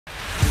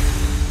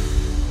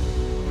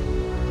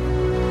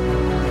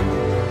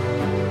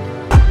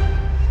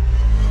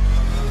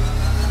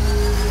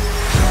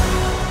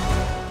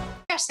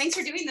gosh, thanks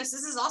for doing this.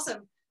 This is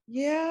awesome.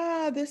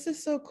 Yeah, this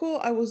is so cool.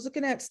 I was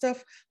looking at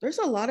stuff. There's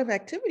a lot of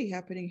activity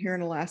happening here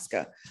in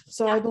Alaska.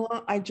 So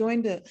I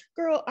joined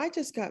I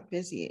just got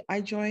busy.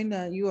 I joined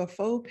a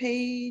UFO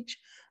page.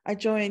 I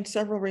joined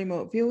several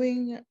remote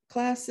viewing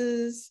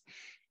classes.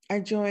 I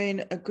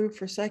joined a group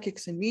for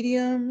psychics and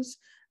mediums,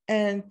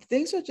 and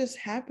things are just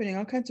happening,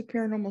 all kinds of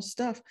paranormal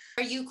stuff.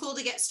 Are you cool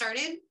to get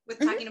started with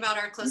talking about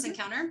our close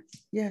encounter?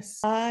 Yes.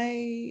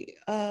 I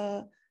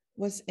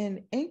was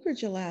in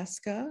Anchorage,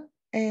 Alaska,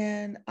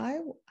 and I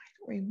don't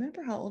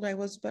remember how old I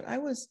was, but I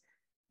was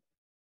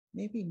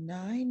maybe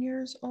 9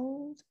 years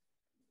old,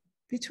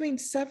 between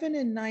 7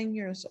 and 9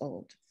 years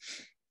old.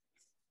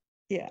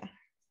 Yeah.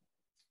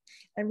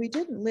 And we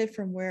didn't live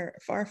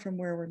far from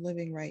where we're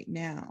living right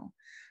now.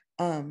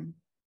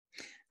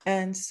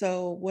 And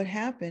so what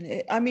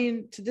happened,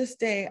 to this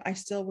day, I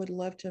still would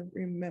love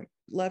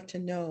to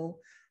know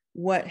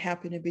what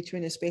happened in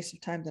between the space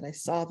of time that I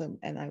saw them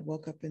and I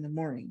woke up in the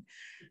morning.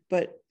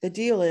 But the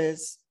deal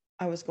is,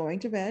 I was going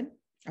to bed.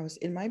 I was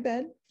in my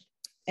bed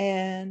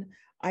and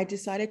I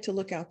decided to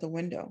look out the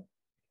window.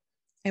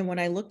 And when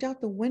I looked out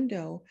the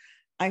window,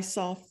 I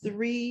saw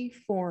 3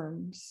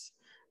 forms.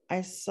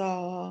 I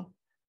saw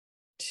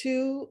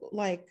 2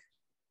 like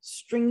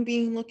string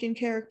bean looking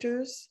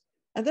characters.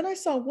 And then I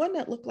saw one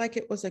that looked like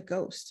it was a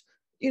ghost,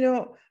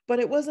 but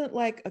it wasn't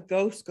like a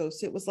ghost.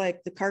 It was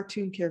like the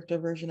cartoon character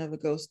version of a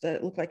ghost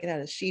that looked like it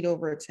had a sheet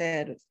over its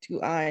head with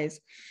 2 eyes.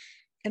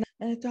 And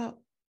I thought,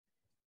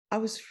 I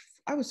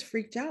was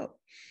freaked out.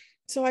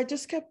 So I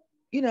just kept,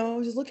 I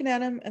was looking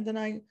at him, and then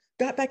I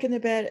got back in the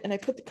bed and I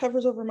put the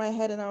covers over my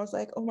head and I was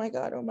like, oh my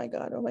God, oh my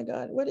God, oh my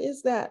God, what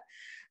is that?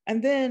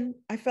 And then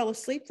I fell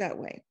asleep that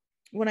way.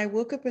 When I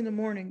woke up in the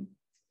morning,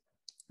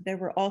 they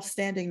were all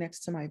standing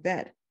next to my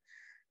bed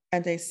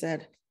and they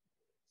said,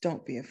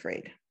 don't be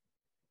afraid.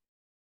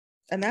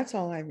 And that's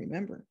all I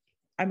remember.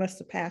 I must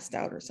have passed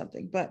out or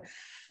something, but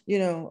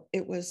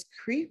it was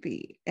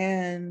creepy.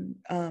 And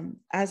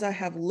as I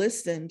have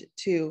listened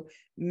to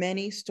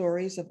many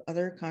stories of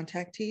other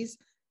contactees,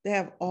 they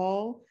have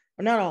all,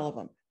 or not all of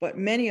them, but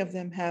many of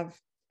them have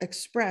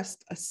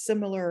expressed a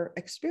similar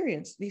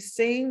experience, these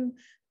same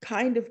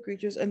kind of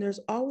creatures. And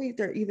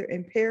they're either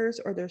in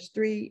pairs or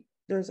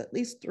there's at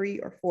least 3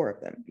 or 4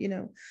 of them,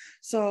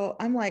 So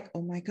I'm like,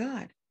 oh my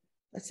God,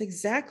 that's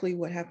exactly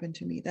what happened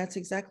to me. That's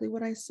exactly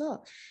what I saw.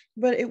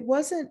 But I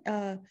was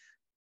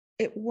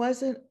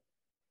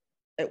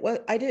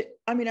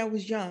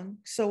young.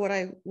 So what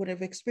I would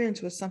have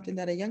experienced was something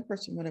that a young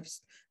person would have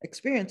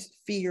experienced.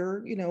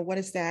 Fear, what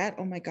is that?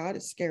 Oh my God,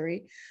 it's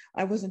scary.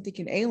 I wasn't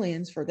thinking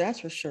aliens,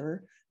 that's for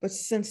sure. But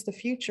since the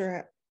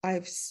future,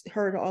 I've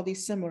heard all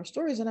these similar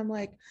stories and I'm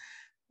like,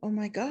 oh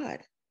my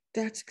God,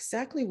 that's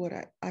exactly what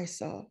I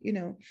saw,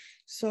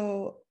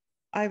 So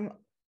I'm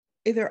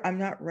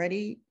not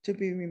ready to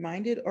be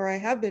reminded, or I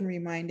have been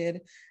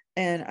reminded,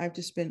 and I've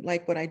just been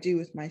like what I do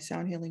with my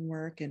sound healing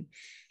work and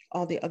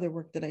all the other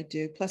work that I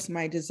do, plus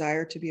my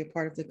desire to be a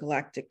part of the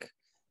galactic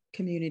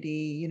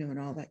community, and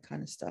all that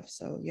kind of stuff.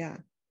 So yeah.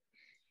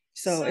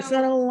 So it's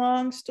not a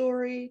long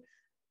story.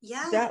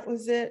 Yeah. That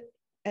was it.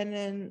 And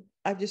then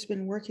I've just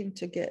been working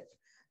to get,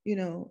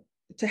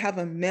 to have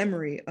a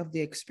memory of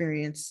the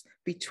experience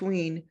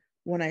between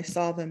when I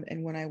saw them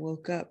and when I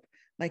woke up,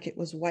 like it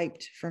was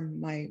wiped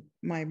from my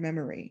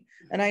memory.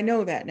 And I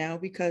know that now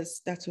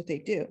because that's what they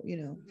do,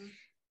 Mm-hmm.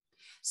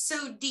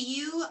 So do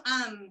you,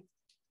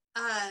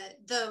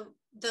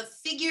 the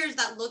figures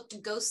that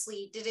looked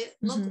ghostly, did it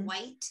look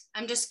white?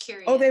 I'm just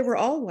curious. Oh, they were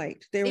all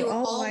white. They were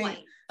all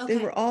white. Okay.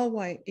 They were all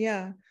white.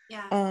 Yeah.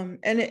 Yeah.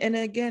 And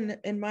again,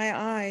 in my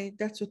eye,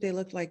 that's what they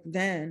looked like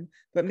then,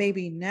 but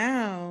maybe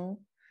now,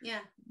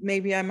 yeah,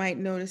 maybe I might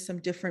notice some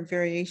different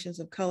variations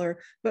of color,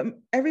 but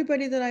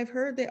everybody that I've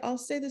heard, they all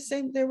say the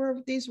same. There were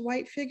these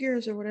white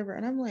figures or whatever.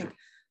 And I'm like,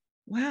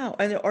 wow.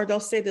 Or they'll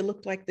say they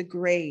look like the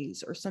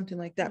grays or something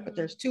like that, but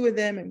there's 2 of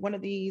them and 1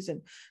 of these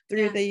and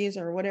 3 of these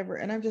or whatever.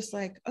 And I'm just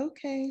like,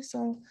 okay,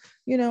 so,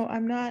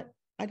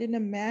 I didn't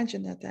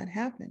imagine that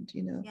happened,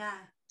 Yeah.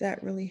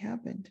 That really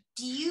happened.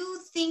 Do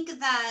you think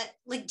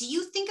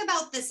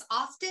about this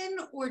often,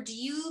 or do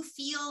you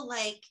feel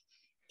like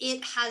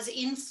it has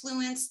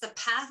influenced the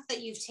path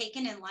that you've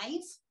taken in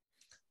life?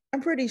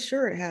 I'm pretty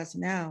sure it has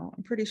now.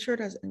 I'm pretty sure it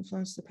has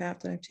influenced the path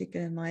that I've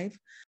taken in life.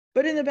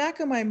 But in the back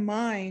of my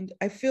mind,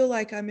 I feel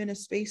like I'm in a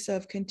space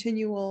of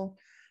continual,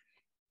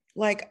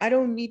 like, I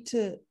don't need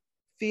to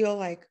feel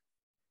like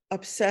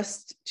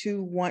obsessed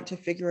to want to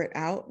figure it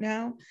out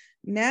now.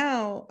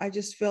 Now I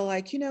just feel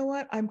like, you know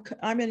what,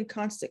 I'm in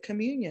constant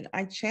communion.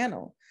 I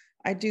channel,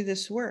 I do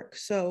this work.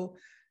 So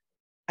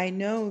I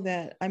know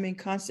that I'm in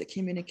constant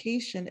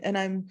communication,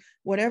 and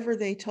whatever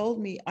they told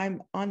me,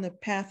 I'm on the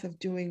path of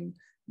doing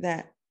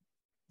that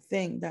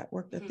thing, that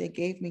work that they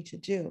gave me to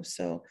do.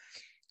 So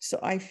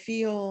I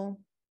feel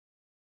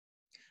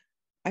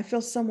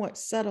somewhat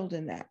settled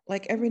in that.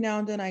 Like every now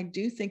and then I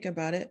do think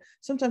about it.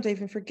 Sometimes I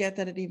even forget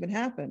that it even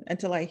happened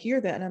until I hear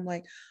that. And I'm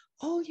like,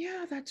 oh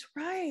yeah, that's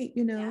right.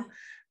 Yeah.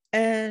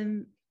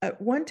 And at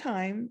one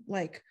time,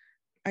 like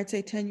I'd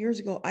say 10 years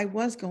ago, I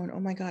was going, oh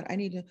my God, I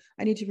need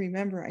to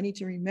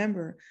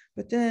remember.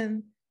 But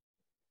then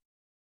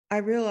I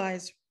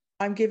realized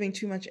I'm giving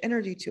too much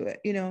energy to it,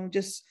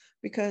 just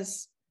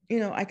because,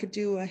 I could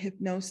do a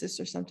hypnosis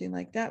or something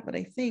like that. But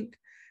I think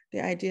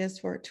the idea is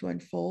for it to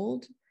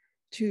unfold,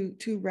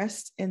 to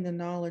rest in the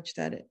knowledge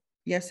that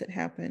yes, it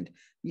happened.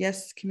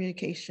 Yes,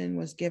 communication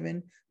was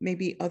given.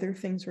 Maybe other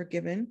things were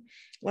given.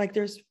 Like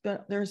there's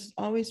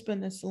always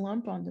been this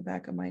lump on the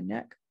back of my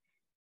neck.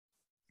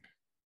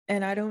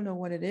 And I don't know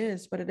what it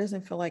is, but it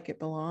doesn't feel like it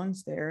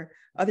belongs there.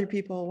 Other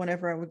people,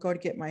 whenever I would go to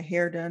get my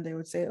hair done, they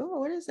would say, oh,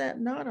 what is that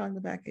knot on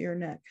the back of your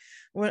neck?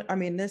 Well, I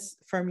mean, this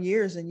from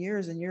years and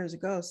years and years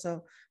ago.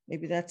 So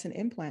maybe that's an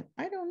implant.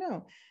 I don't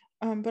know.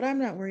 But I'm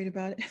not worried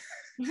about it.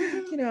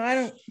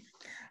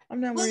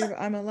 I'm not worried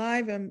about, I'm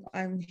alive.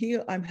 I'm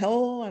healed. I'm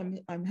whole.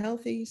 I'm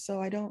healthy.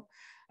 So I don't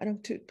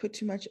put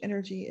too much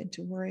energy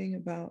into worrying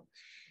about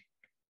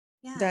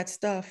that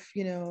stuff.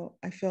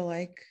 I feel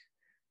like,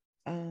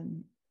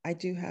 I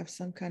do have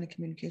some kind of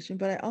communication,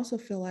 but I also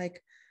feel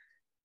like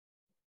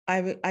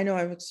I know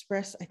I've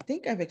expressed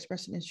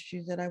an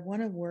issue that I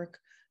want to work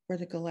for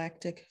the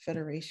Galactic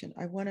Federation.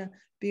 I want to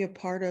be a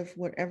part of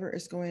whatever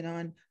is going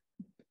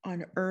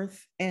on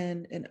Earth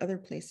and in other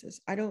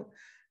places. I don't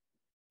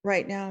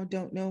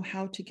know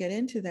how to get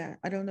into that.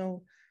 I don't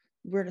know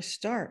where to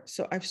start.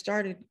 So I've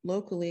started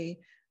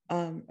locally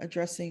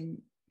addressing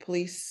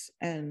police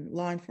and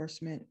law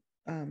enforcement.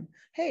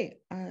 Hey,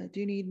 do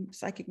you need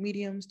psychic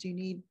mediums? Do you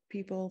need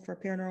people for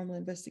paranormal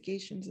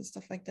investigations and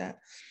stuff like that?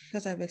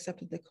 Because I've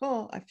accepted the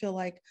call, I feel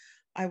like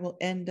I will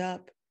end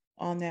up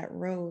on that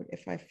road.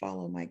 If I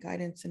follow my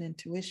guidance and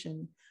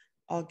intuition,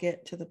 I'll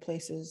get to the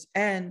places.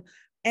 And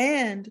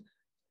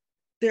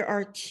there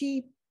are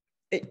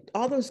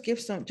all those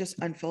gifts don't just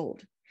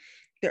unfold.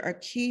 There are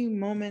key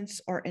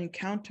moments or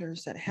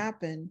encounters that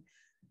happen.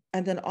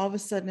 And then all of a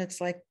sudden it's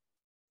like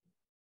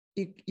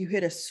you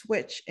hit a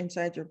switch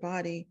inside your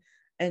body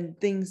and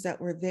things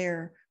that were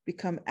there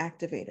become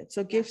activated.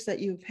 So gifts that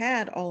you've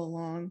had all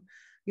along,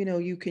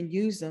 you can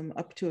use them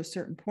up to a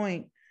certain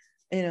point,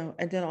 and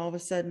then all of a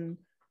sudden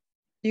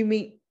you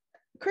meet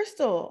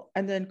Crystal,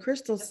 and then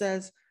Crystal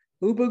says,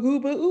 "Ooba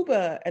gooba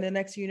ooba," and the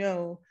next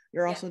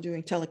you're also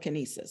doing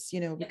telekinesis,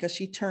 because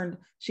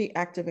she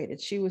activated.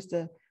 She was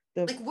the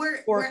like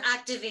we're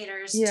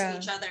activators to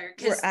each other.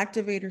 We're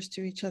activators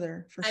to each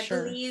other for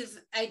sure.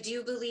 I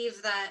do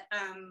believe that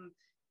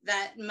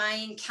that my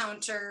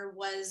encounter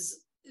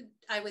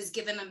I was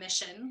given a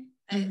mission.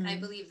 I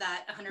believe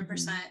that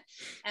 100%.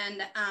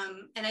 And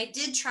I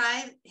did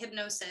try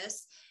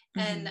hypnosis,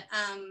 and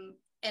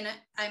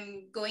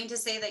I'm going to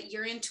say that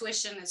your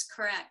intuition is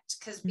correct,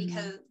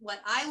 because what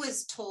I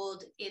was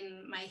told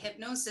in my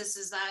hypnosis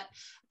is that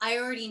I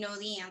already know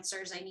the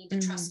answers. I need to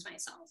trust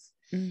myself.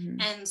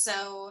 And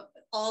so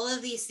all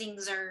of these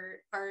things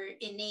are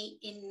innate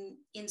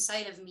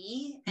inside of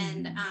me.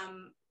 And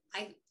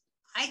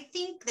I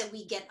think that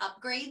we get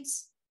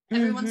upgrades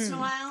every once in a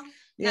while.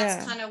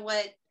 That's kind of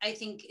what I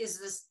think is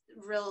this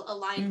real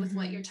aligned with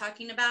what you're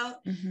talking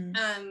about.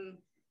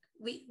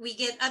 We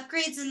get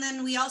upgrades, and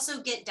then we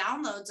also get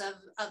downloads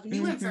of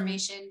new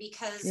information,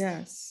 because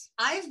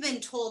I've been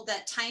told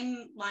that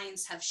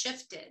timelines have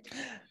shifted,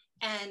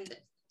 and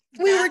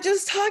we were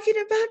just talking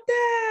about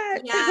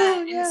that.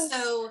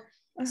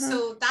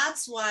 So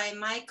that's why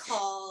my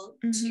call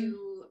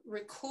to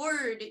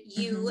record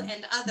you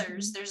and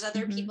others, there's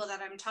other people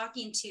that I'm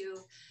talking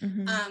to,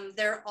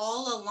 they're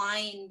all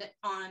aligned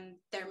on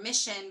their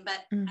mission,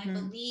 but I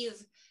believe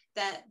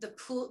that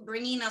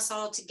bringing us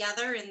all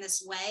together in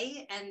this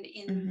way and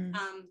in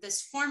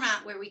this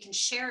format where we can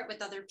share it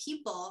with other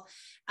people,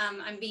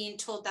 I'm being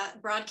told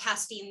that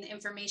broadcasting the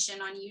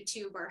information on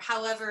YouTube or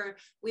however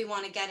we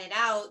want to get it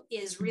out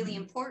is really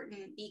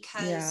important,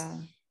 because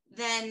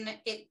then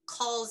it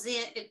calls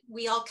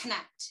we all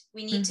connect.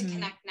 We need to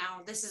connect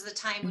now. This is the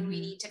time when we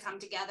need to come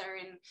together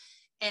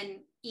and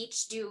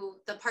each do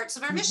the parts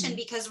of our mission,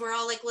 because we're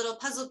all like little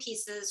puzzle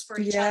pieces for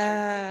each other.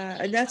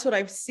 And that's what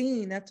I've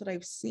seen.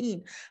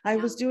 I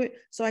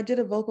did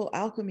a vocal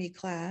alchemy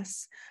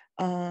class,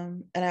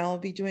 and I'll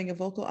be doing a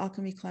vocal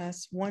alchemy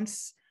class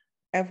once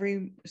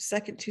every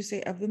second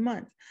Tuesday of the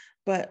month.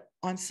 But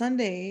on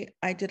Sunday,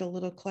 I did a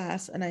little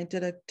class, and I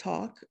did a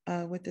talk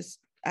with this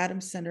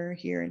Adams Center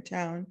here in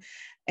town,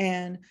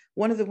 and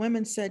one of the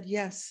women said,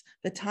 yes,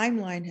 the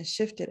timeline has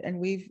shifted, and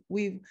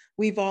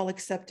we've all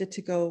accepted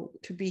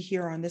to be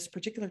here on this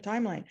particular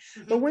timeline.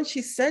 But when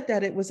she said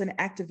that, it was an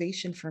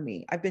activation for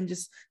me. I've been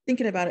just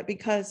thinking about it,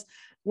 because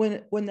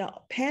when the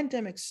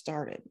pandemic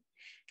started,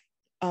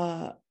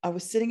 I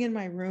was sitting in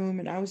my room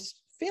and I was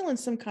feeling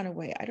some kind of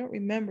way. I don't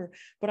remember,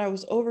 but I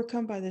was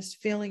overcome by this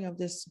feeling of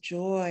this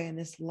joy and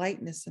this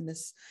lightness and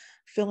this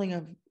feeling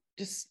of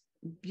just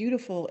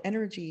beautiful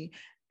energy.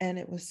 And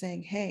it was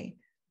saying, hey,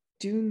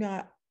 do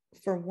not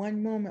for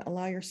one moment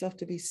allow yourself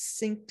to be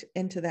synced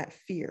into that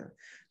fear.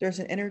 There's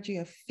an energy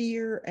of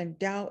fear and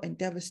doubt and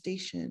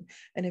devastation.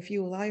 And if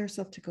you allow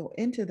yourself to go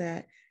into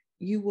that,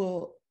 you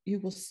will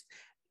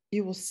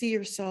see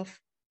yourself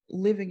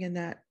living in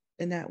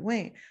that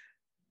way.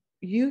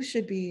 you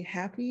should be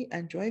happy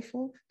and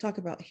joyful, talk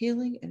about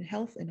healing and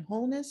health and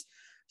wholeness,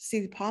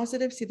 see the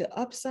positive, see the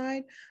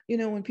upside.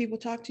 When people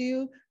talk to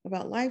you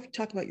about life,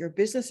 talk about your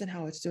business and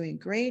how it's doing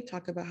great,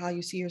 talk about how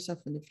you see yourself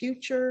in the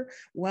future,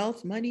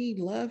 wealth, money,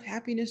 love,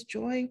 happiness,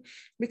 joy,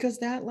 because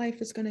that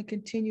life is going to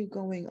continue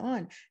going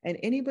on. And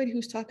anybody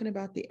who's talking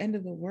about the end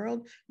of the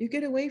world, you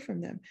get away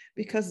from them,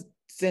 because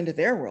it's the end of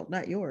their world,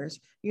 not yours,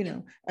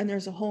 and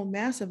there's a whole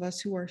mass of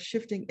us who are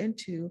shifting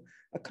into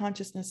a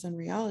consciousness and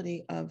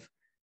reality of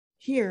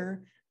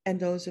here, and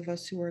those of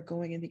us who are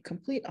going in the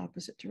complete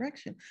opposite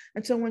direction.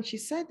 And so when she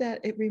said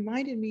that, it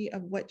reminded me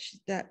of what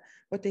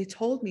they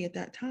told me at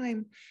that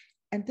time.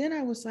 And then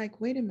I was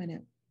like, wait a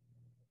minute,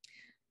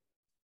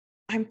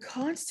 I'm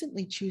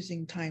constantly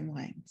choosing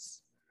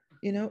timelines.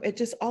 It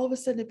just all of a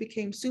sudden it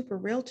became super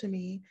real to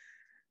me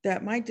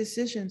that my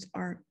decisions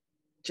aren't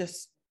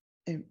just,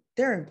 and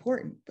they're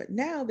important, but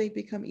now they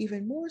become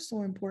even more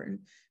so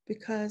important,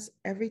 because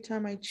every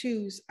time I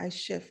choose, I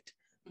shift.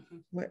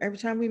 Every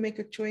time we make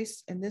a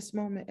choice in this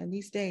moment and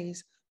these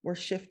days, we're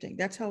shifting.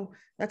 That's how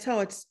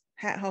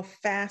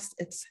fast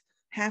it's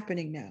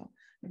happening now.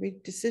 Every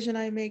decision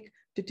I make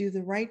to do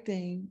the right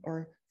thing,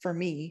 or for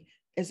me,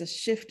 is a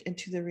shift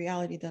into the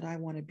reality that I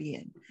want to be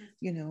in,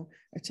 and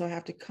so I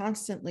have to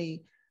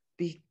constantly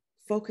be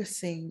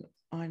focusing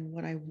on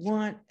what I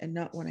want and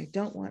not what I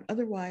don't want.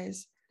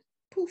 Otherwise,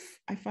 poof,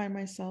 I find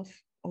myself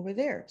over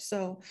there.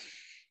 So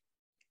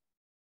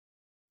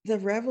the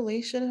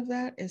revelation of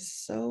that is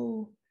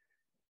so,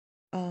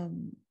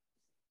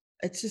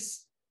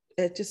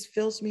 it just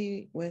fills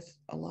me with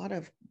a lot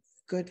of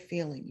good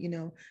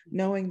feeling,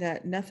 knowing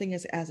that nothing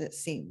is as it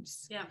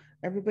seems. Yeah.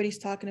 Everybody's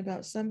talking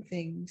about some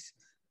things,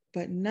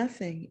 but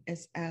nothing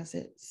is as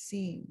it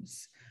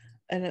seems.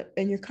 And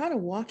you're kind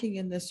of walking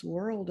in this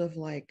world of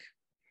like,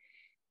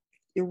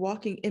 you're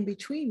walking in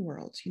between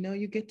worlds,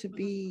 you get to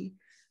be,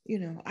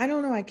 I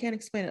don't know, I can't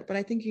explain it, but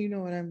I think you know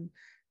what I'm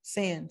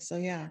saying. So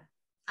yeah.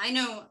 I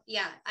know.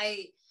 Yeah.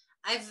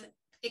 I've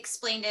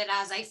explained it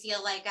as I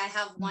feel like I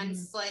have one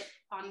foot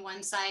on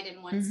one side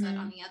and one foot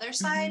on the other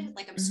side,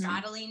 like I'm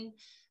straddling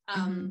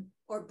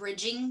or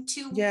bridging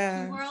two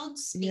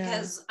worlds,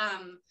 because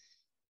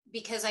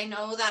I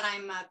know that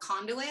I'm a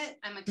conduit,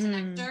 I'm a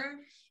connector,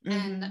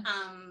 and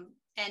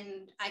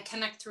I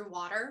connect through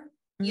water,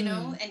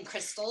 and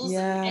crystals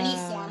and any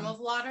form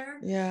of water.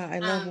 Yeah, I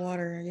love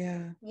water.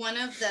 Yeah. One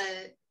of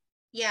the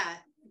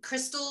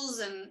crystals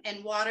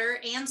and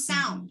water and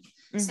sound.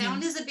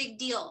 Sound is a big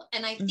deal.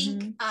 And I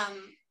think,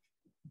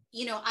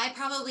 I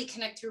probably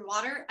connect through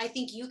water. I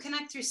think you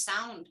connect through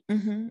sound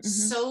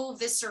so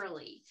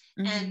viscerally.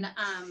 And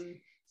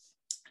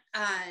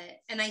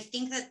I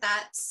think that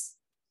that's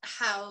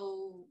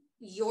how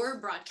you're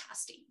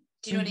broadcasting.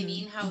 Do you know what I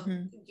mean? How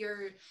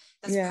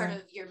that's part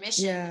of your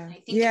mission. Yeah. I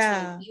think it's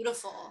really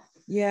beautiful.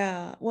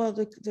 Yeah. Well,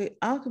 the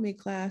alchemy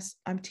class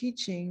I'm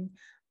teaching,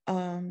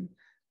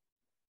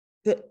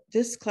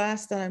 this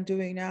class that I'm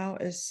doing now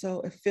it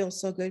feels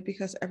so good,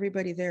 because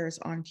everybody there is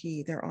on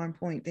key. They're on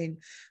point.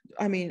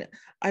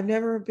 I've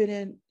never been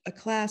in a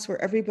class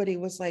where everybody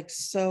was like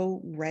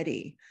so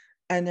ready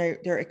and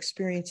they're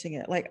experiencing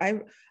it. Like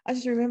I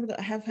just remember that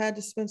I have had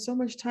to spend so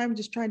much time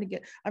just trying to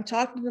I'm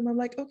talking to them. I'm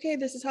like, okay,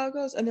 this is how it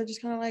goes. And they're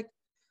just kind of like,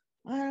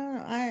 I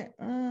don't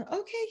know.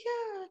 Okay,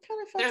 yeah, I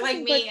kind of felt. They're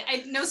like me.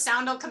 No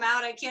sound will come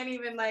out. I can't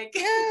even like.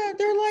 Yeah,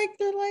 they're like,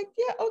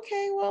 yeah,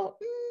 okay, well,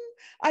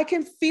 I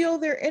can feel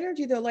their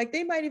energy though. Like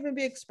they might even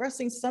be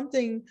expressing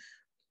something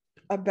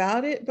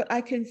about it, but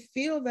I can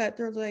feel that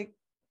they're like,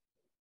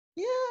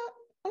 yeah,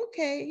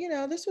 okay,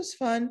 this was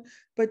fun.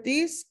 But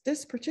this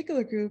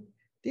particular group,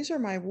 these are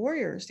my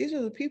warriors. These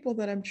are the people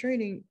that I'm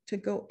training to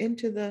go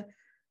into the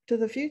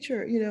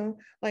future.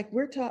 Like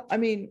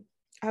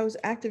I was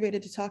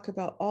activated to talk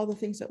about all the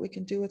things that we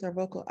can do with our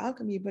vocal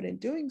alchemy, but in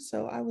doing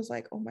so, I was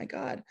like, oh my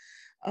God,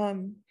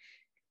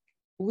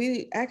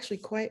 we actually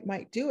quite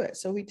might do it.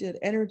 So we did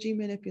energy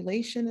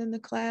manipulation in the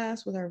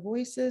class with our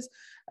voices,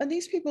 and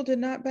these people did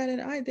not bat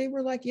an eye. They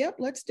were like, yep,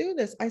 let's do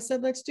this. I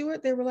said, let's do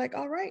it. They were like,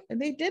 all right.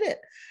 And they did it.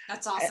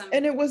 That's awesome.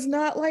 And it was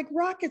not like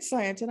rocket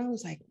science. And I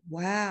was like,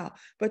 wow,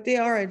 but they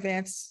are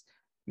advanced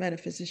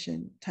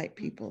metaphysician type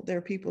people.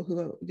 They're people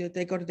who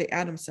they go to the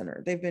Atom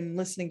Center. They've been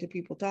listening to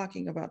people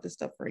talking about this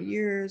stuff for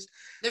years.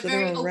 They're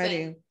very open.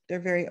 Ready. They're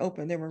very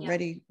open. They were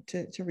ready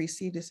to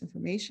receive this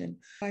information.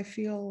 I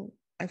feel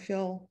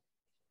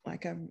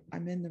like I'm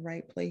in the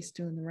right place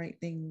doing the right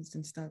things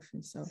and stuff.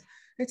 And so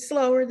it's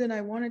slower than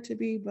I want it to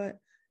be, but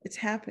it's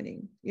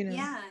happening,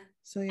 Yeah.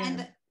 So yeah.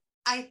 And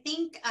I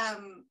think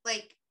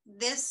like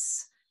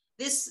this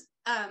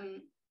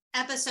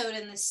episode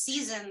in the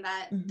season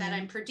that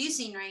I'm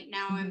producing right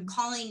now, I'm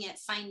calling it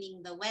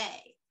Finding the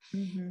Way.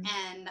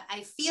 And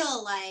I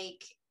feel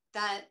like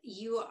that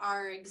you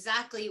are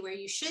exactly where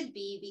you should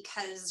be,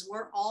 because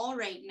we're all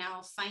right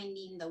now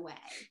finding the way.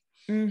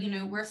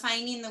 We're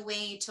finding the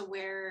way to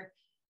where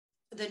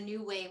the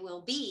new way will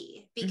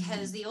be,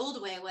 because the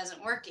old way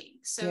wasn't working.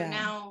 So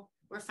now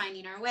we're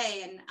finding our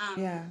way.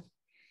 And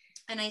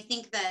and I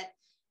think that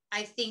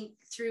I think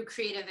through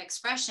creative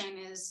expression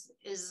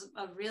is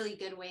a really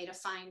good way to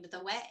find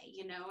the way,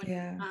 you know. And,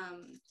 Yeah.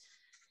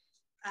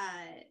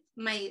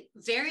 My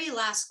very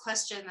last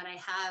question that I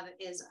have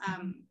is,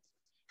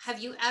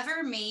 have you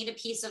ever made a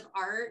piece of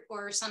art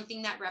or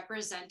something that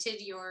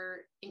represented your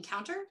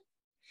encounter?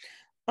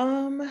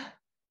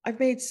 I've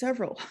made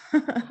several.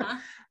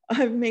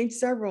 I've made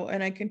several,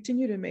 and I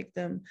continue to make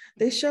them.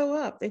 They show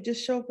up. They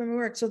just show up in my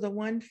work. So the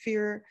one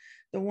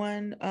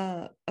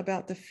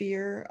about the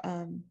fear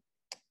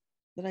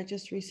that I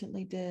just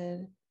recently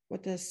did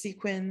with the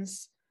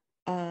sequins,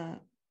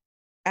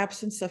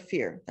 absence of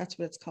fear. That's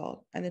what it's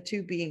called. And the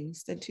two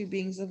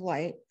beings of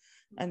light,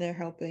 and they're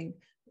helping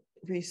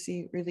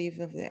relieve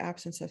of the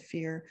absence of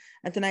fear.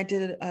 And then I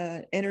did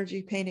an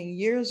energy painting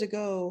years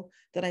ago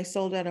that I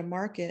sold at a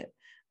market,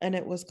 and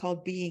it was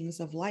called Beings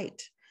of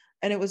Light.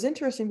 And it was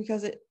interesting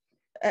because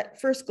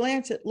at first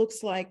glance, it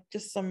looks like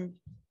just some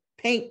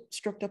paint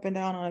stripped up and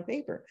down on a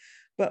paper.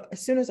 But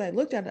as soon as I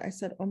looked at it, I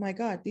said, oh my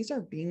God, these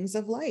are beings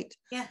of light.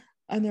 Yeah.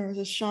 And there was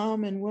a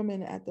shaman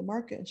woman at the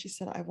market, and she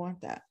said, I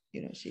want that.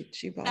 You know,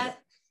 she bought it.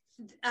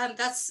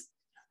 That's,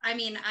 I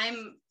mean,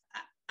 I'm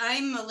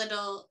a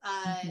little,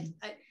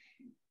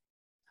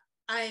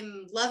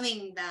 I'm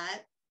loving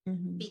that,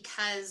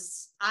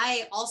 because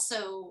I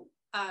also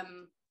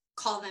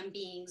call them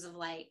beings of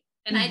light.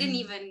 And I didn't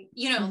even,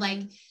 you know,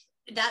 like,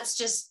 that's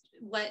just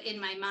what in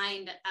my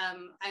mind,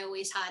 I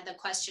always had the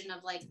question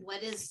of like,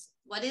 what is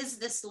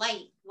this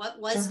light? What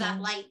was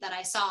that light that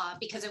I saw?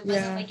 Because it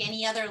wasn't like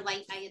any other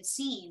light I had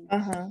seen.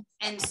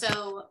 And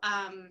so,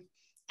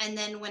 and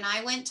then when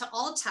I went to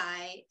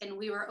Altai and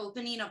we were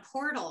opening a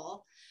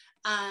portal,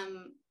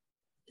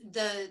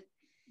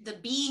 the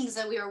beings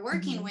that we were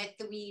working with,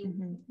 that we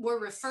were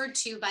referred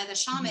to by the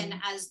shaman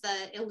as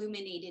the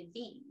illuminated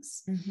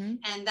beings.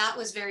 And that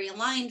was very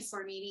aligned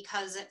for me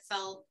because it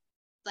felt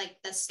like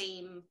the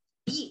same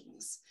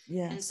beings.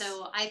 Yes. And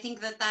so I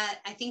think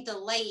I think the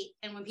light,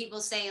 and when people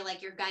say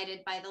like you're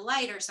guided by the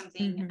light or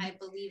something, I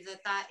believe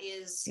that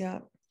is,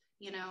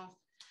 you know,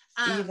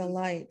 be the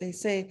light. They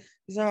say,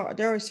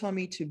 they're always telling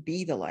me to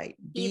be the light,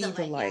 be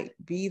the light,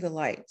 be the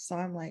light. So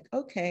I'm like,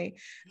 okay.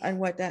 And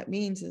what that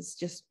means is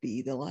just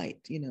be the light,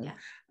 you know.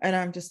 And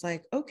I'm just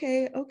like,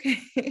 okay.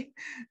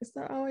 It's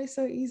not always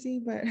so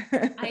easy, but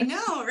I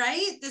know,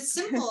 right? It's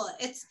simple.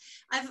 It's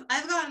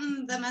I've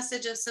gotten the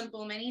message of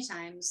simple many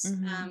times.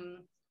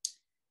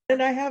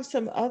 And I have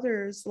some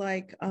others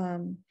like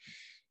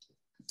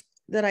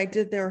that I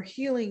did their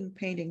healing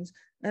paintings,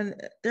 and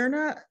they're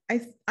not,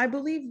 I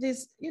believe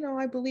this, you know,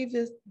 I believe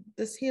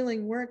this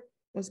healing work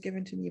was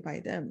given to me by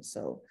them.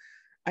 So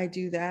I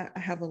do that. I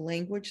have a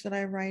language that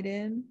I write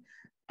in.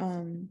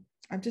 I'm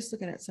just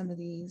looking at some of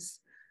these.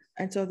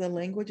 And so the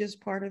language is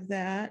part of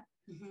that.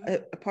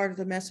 A part of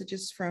the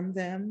messages from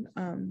them.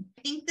 I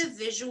think the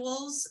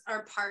visuals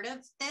are part of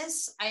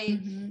this. I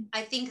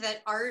think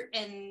that art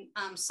and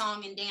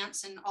song and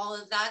dance and all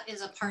of that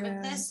is a part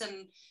of this.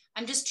 And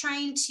I'm just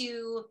trying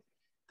to,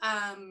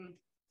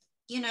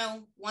 you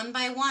know, one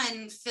by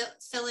one,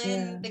 fill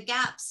in the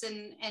gaps,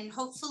 and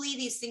hopefully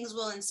these things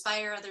will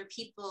inspire other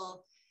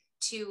people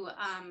to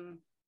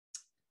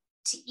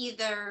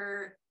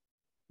either,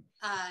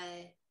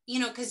 you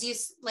know,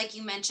 because like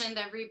you mentioned,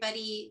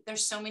 everybody,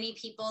 there's so many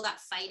people that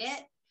fight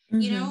it,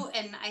 you know,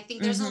 and I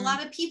think there's a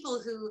lot of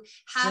people who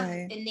have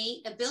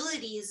innate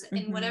abilities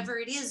in whatever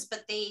it is,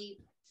 but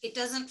it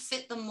doesn't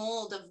fit the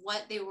mold of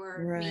what they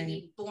were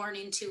maybe born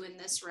into in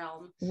this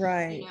realm. You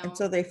know? And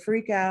so they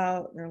freak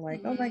out. They're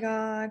like, oh my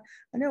God.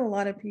 I know a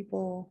lot of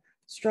people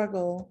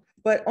struggle,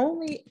 but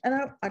only,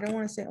 and I don't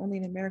want to say only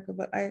in America,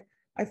 but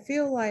I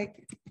feel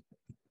like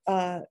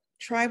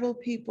tribal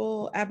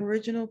people,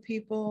 Aboriginal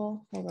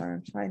people, hold on,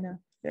 I'm trying to,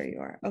 there you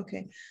are.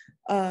 Okay.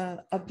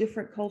 Of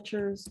different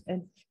cultures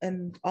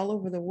and all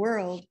over the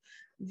world,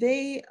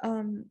 they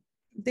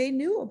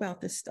knew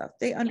about this stuff.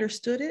 They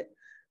understood it.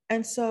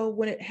 And so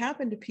when it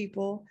happened to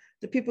people,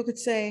 the people could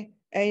say,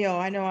 hey, yo,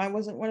 I know I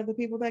wasn't one of the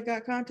people that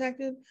got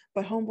contacted,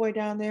 but homeboy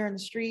down there in the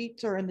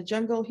streets or in the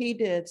jungle, he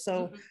did.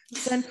 So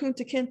send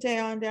Kunta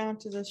Kinte on down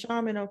to the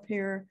shaman up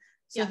here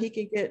so he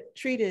could get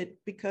treated,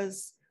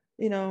 because,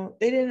 you know,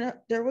 I don't think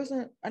there was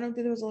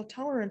a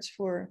tolerance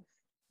for,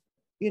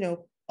 you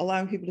know,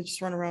 allowing people to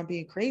just run around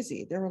being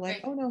crazy. They were like,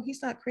 oh no,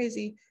 he's not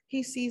crazy.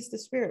 He sees the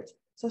spirits.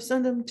 So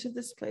send them to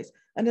this place.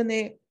 And then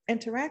they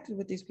interacted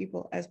with these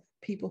people as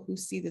people who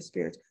see the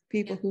spirits,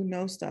 people who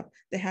know stuff.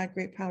 They had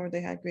great power.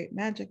 They had great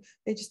magic.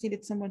 They just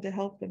needed someone to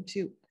help them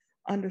to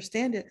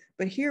understand it.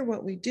 But here,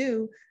 what we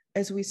do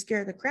is we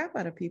scare the crap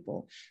out of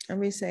people. And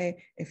we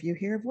say, if you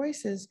hear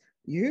voices,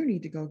 you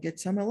need to go get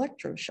some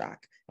electroshock,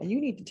 and you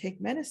need to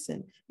take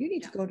medicine. You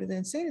need to go to the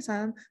insane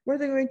asylum, where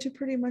they're going to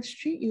pretty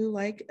much treat you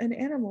like an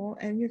animal,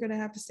 and you're going to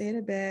have to stay in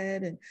a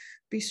bed and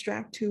be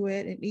strapped to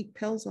it and eat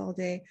pills all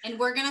day. And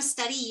we're going to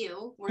study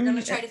you. We're going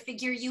to try to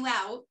figure you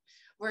out.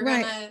 We're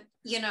going to,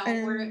 you know,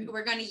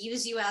 we're going to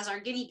use you as our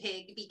guinea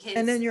pig, because.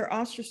 And then you're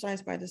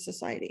ostracized by the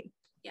society.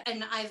 Yeah.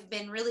 And I've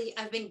been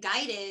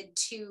guided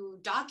to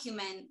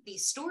document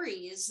these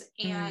stories,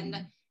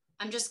 and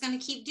I'm just going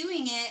to keep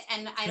doing it.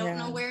 And I don't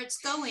know where it's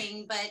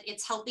going, but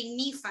it's helping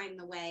me find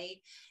the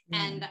way.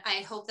 And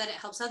I hope that it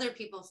helps other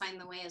people find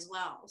the way as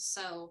well.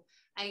 So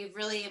I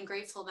really am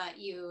grateful that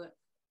you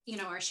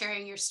know, are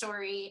sharing your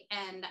story.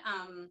 And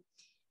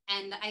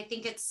I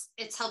think it's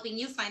helping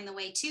you find the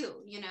way too,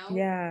 you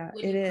know,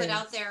 when you put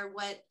out there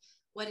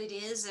what it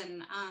is.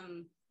 And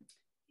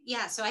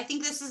so I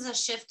think this is a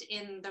shift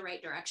in the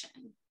right direction.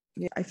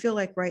 Yeah, I feel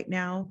like right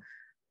now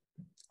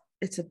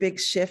it's a big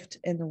shift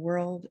in the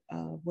world,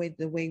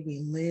 the way we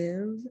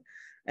live,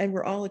 and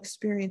we're all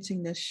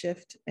experiencing this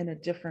shift in a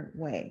different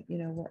way. You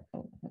know,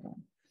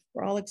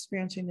 we're all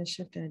experiencing this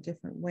shift in a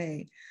different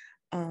way.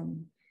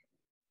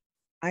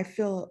 I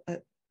feel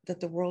that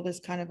the world is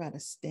kind of at a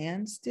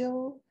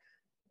standstill.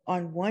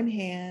 On one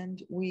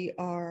hand, we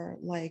are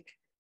like,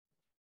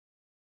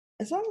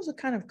 it's almost a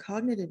kind of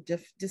cognitive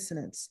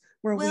dissonance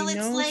where we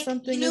know like,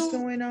 something is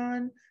going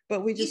on,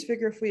 but we just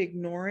figure if we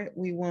ignore it,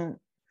 we won't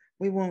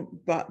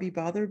be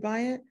bothered by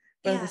it.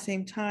 But at the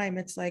same time,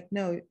 it's like,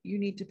 no, you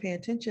need to pay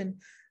attention,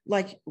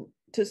 like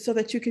so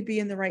that you could be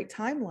in the right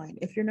timeline.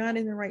 If you're not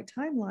in the right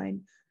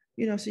timeline,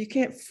 you know, so you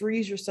can't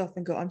freeze yourself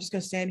and go, I'm just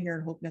going to stand here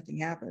and hope nothing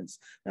happens.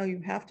 No,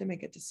 you have to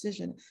make a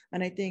decision.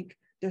 And I think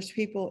there's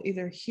people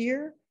either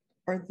here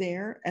or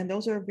there, and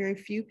those are very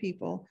few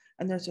people.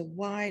 And there's a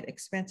wide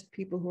expanse of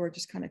people who are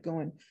just kind of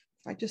going,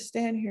 if I just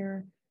stand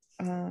here,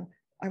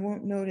 I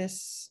won't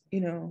notice,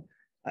 you know,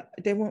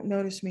 they won't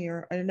notice me,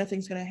 or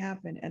nothing's going to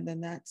happen. And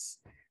then that's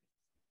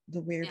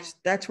the weird,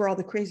 that's where all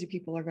the crazy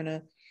people are going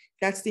to,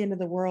 that's the end of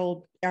the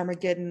world,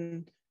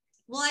 Armageddon.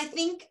 Well, I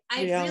think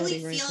I really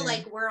feel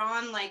like we're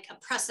on like a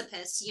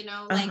precipice, you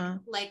know,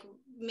 like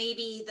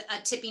maybe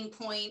a tipping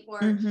point, or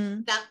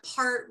that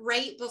part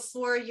right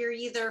before you're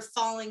either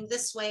falling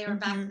this way or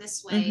back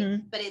this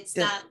way. But it's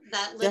that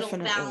little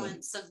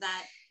balance of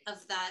that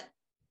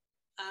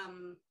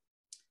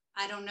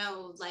I don't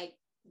know, like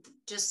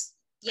just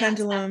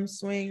pendulum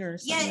swing or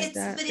something like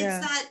that. But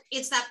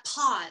it's that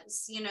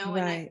pause, you know,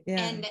 right?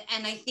 And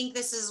I think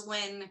this is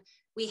when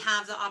we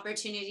have the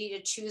opportunity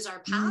to choose our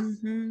path,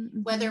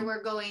 whether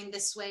we're going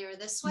this way or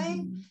this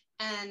way.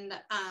 And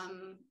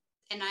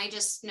I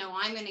just know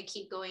I'm going to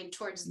keep going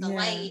towards the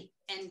light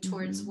and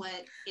towards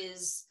what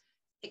is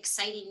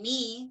exciting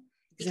me,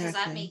 because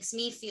that makes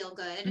me feel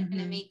good, and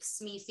it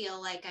makes me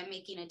feel like I'm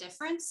making a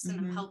difference and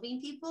I'm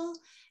helping people.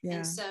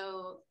 And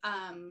so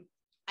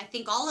I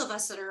think all of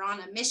us that are on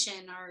a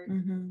mission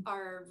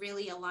are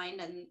really aligned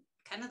in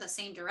kind of the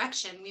same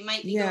direction. We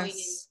might be going in,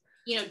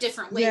 you know,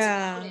 different ways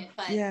about it,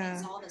 but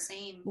it's all the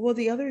same. Well,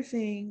 the other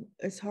thing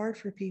is hard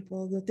for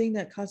people. The thing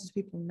that causes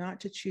people not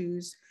to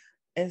choose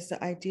is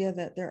the idea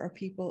that there are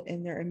people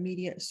in their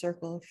immediate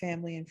circle of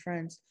family and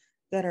friends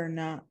that are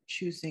not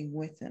choosing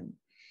with them.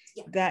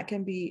 That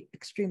can be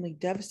extremely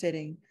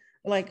devastating.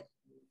 Like,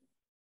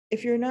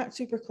 if you're not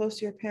super close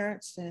to your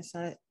parents, then it's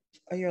not,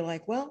 or you're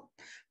like, well,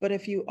 but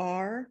if you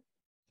are,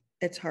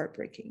 it's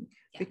heartbreaking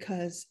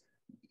because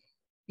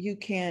you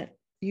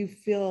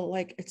feel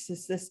like it's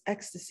this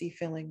ecstasy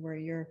feeling where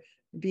you're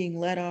being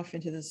led off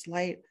into this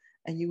light,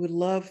 and you would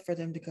love for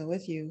them to go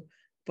with you,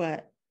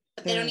 but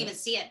they don't even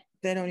see it.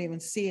 They don't even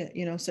see it,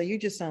 you know, so you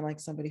just sound like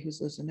somebody who's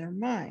losing their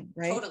mind,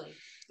 right? Totally.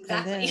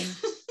 Exactly. And then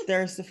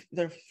there's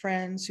their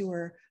friends who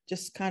are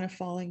just kind of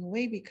falling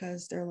away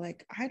because they're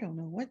like, I don't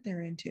know what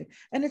they're into.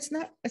 And it's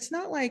not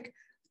like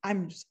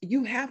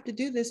you have to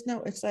do this.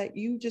 No, it's like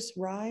you just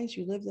rise,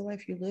 you live the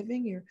life you're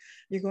living,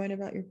 you're going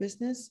about your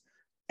business.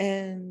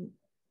 And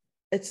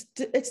it's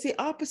the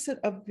opposite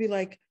of be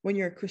like when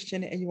you're a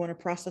Christian and you want to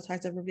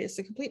proselytize everybody. It's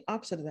the complete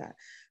opposite of that.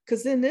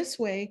 Because then this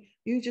way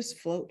you just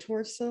float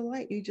towards the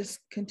light. You just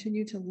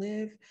continue to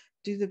live,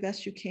 do the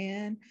best you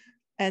can.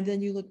 And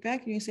then you look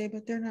back and you say,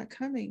 but they're not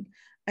coming.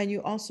 And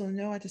you also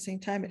know at the same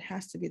time, it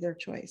has to be their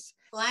choice.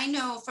 Well, I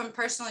know from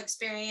personal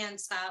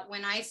experience that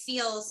when I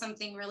feel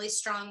something really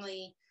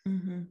strongly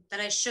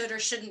that I should or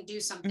shouldn't do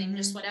something,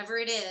 just whatever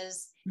it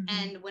is,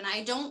 and when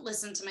I don't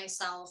listen to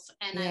myself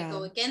and I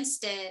go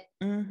against it,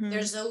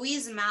 there's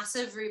always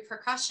massive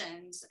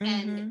repercussions.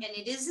 And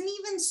it isn't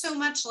even so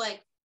much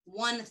like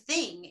one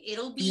thing.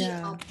 It'll be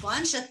a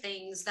bunch of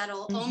things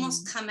that'll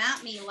almost come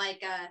at me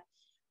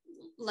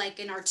like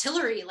an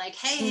artillery, like,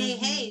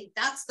 hey,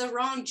 that's the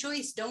wrong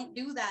choice. Don't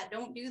do that.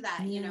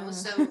 You know?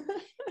 So,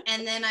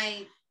 and then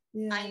I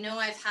know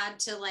I've had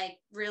to like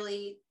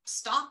really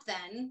stop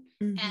then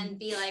and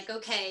be like,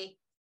 okay,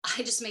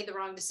 I just made the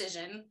wrong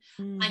decision.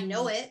 I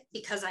know it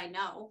because I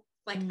know,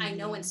 like, I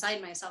know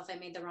inside myself I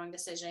made the wrong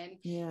decision.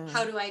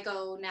 How do I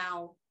go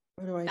now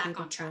back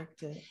on track?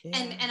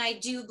 And I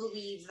do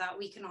believe that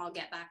we can all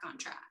get back on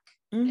track.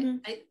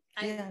 I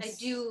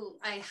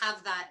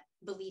have that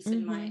belief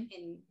in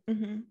me.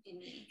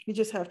 You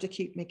just have to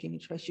keep making a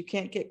choice. You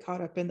can't get caught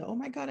up in the, oh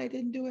my God, I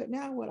didn't do it.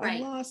 Now what? I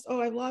lost.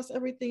 Oh, I've lost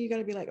everything. You got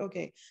to be like,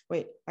 okay,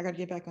 wait, I got to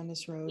get back on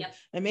this road.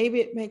 And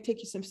maybe it may take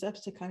you some steps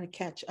to kind of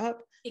catch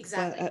up.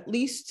 Exactly. But at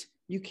least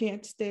you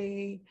can't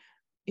stay,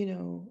 you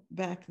know,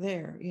 back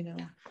there, you know.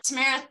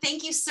 Tamara,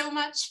 thank you so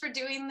much for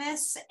doing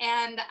this,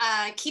 and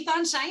keep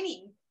on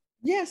shining.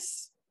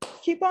 Yes,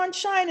 keep on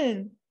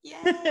shining.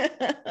 Yeah.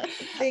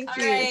 Thank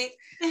All you. right.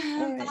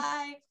 All right.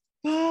 Bye.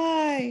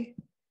 Bye.